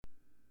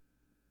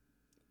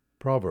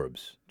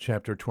Proverbs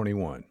chapter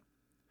 21.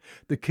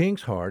 The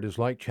king's heart is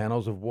like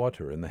channels of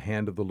water in the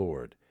hand of the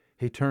Lord.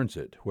 He turns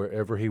it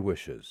wherever he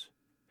wishes.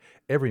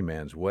 Every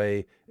man's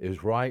way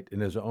is right in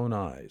his own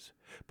eyes,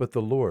 but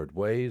the Lord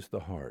weighs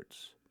the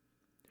hearts.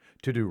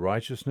 To do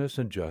righteousness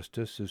and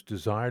justice is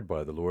desired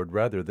by the Lord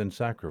rather than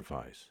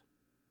sacrifice.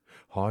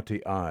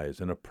 Haughty eyes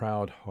and a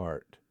proud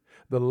heart,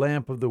 the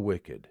lamp of the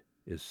wicked,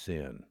 is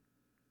sin.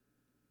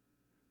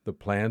 The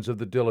plans of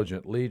the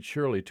diligent lead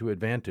surely to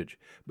advantage,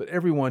 but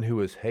everyone who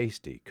is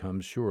hasty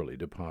comes surely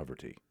to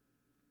poverty.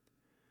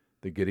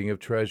 The getting of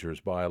treasures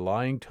by a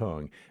lying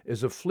tongue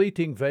is a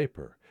fleeting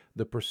vapor,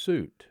 the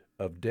pursuit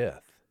of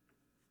death.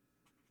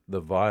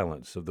 The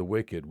violence of the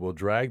wicked will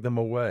drag them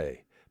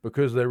away,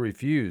 because they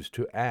refuse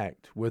to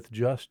act with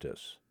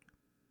justice.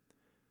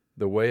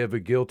 The way of a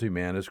guilty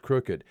man is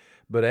crooked,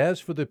 but as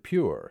for the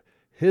pure,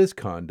 his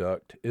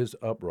conduct is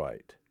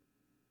upright.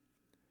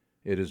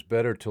 It is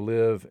better to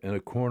live in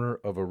a corner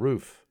of a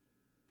roof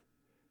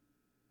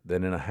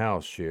than in a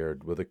house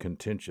shared with a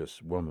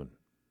contentious woman.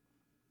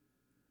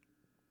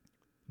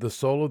 The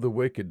soul of the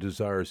wicked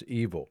desires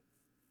evil.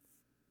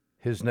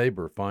 His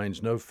neighbor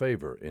finds no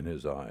favor in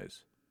his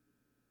eyes.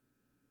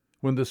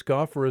 When the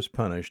scoffer is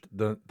punished,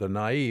 the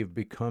naive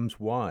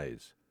becomes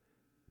wise.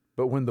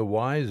 But when the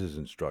wise is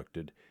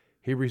instructed,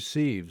 he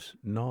receives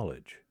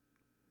knowledge.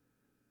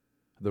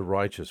 The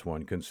righteous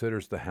one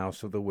considers the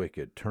house of the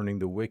wicked, turning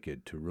the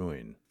wicked to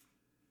ruin.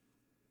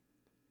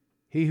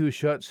 He who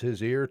shuts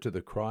his ear to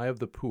the cry of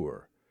the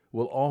poor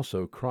will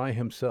also cry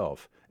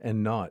himself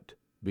and not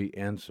be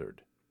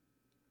answered.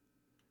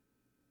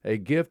 A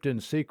gift in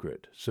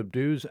secret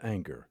subdues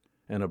anger,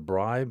 and a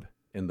bribe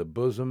in the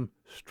bosom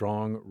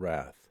strong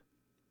wrath.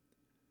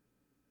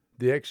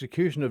 The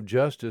execution of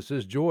justice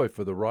is joy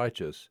for the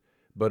righteous,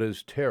 but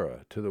is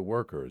terror to the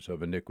workers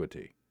of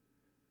iniquity.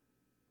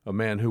 A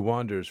man who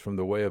wanders from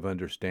the way of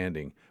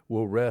understanding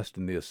will rest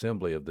in the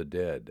assembly of the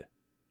dead.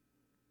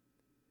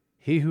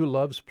 He who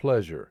loves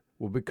pleasure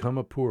will become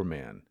a poor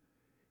man.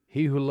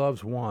 He who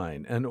loves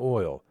wine and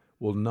oil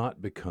will not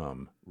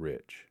become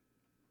rich.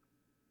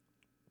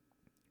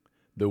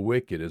 The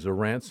wicked is a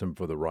ransom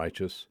for the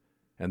righteous,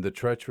 and the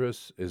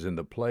treacherous is in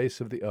the place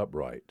of the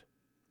upright.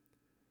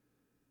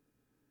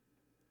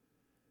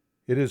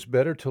 It is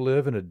better to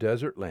live in a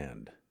desert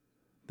land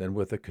than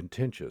with a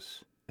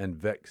contentious and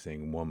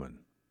vexing woman.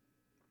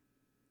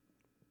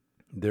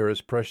 There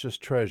is precious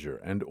treasure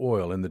and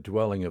oil in the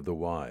dwelling of the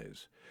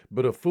wise,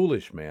 but a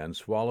foolish man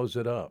swallows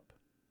it up.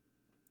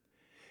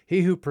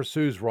 He who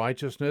pursues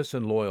righteousness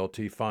and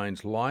loyalty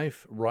finds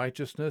life,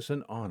 righteousness,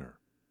 and honor.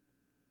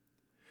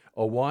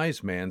 A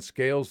wise man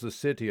scales the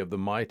city of the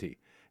mighty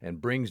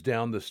and brings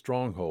down the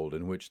stronghold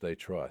in which they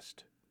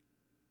trust.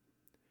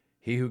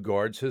 He who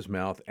guards his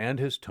mouth and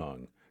his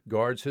tongue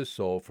guards his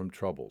soul from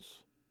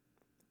troubles.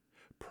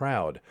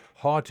 Proud,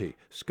 haughty,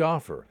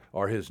 scoffer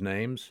are his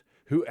names,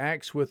 who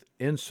acts with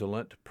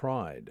insolent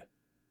pride.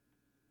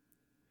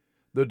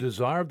 The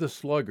desire of the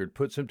sluggard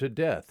puts him to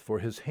death, for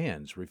his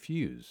hands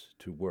refuse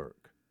to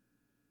work.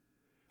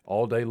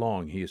 All day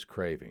long he is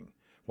craving,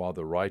 while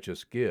the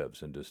righteous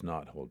gives and does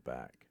not hold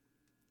back.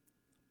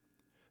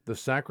 The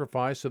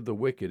sacrifice of the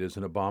wicked is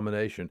an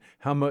abomination,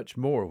 how much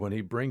more when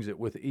he brings it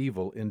with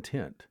evil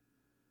intent.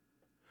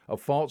 A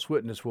false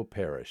witness will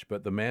perish,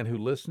 but the man who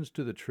listens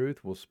to the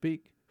truth will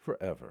speak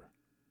forever.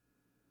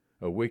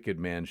 A wicked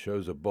man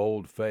shows a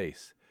bold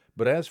face,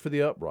 but as for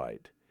the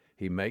upright,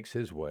 he makes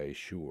his way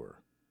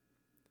sure.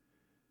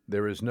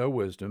 There is no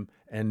wisdom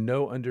and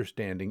no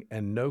understanding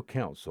and no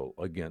counsel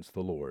against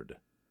the Lord.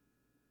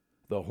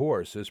 The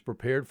horse is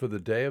prepared for the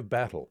day of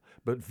battle,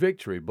 but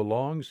victory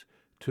belongs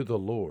to the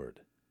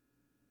Lord.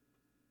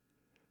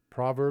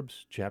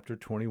 Proverbs chapter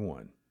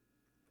 21.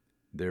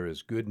 There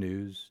is good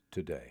news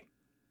today.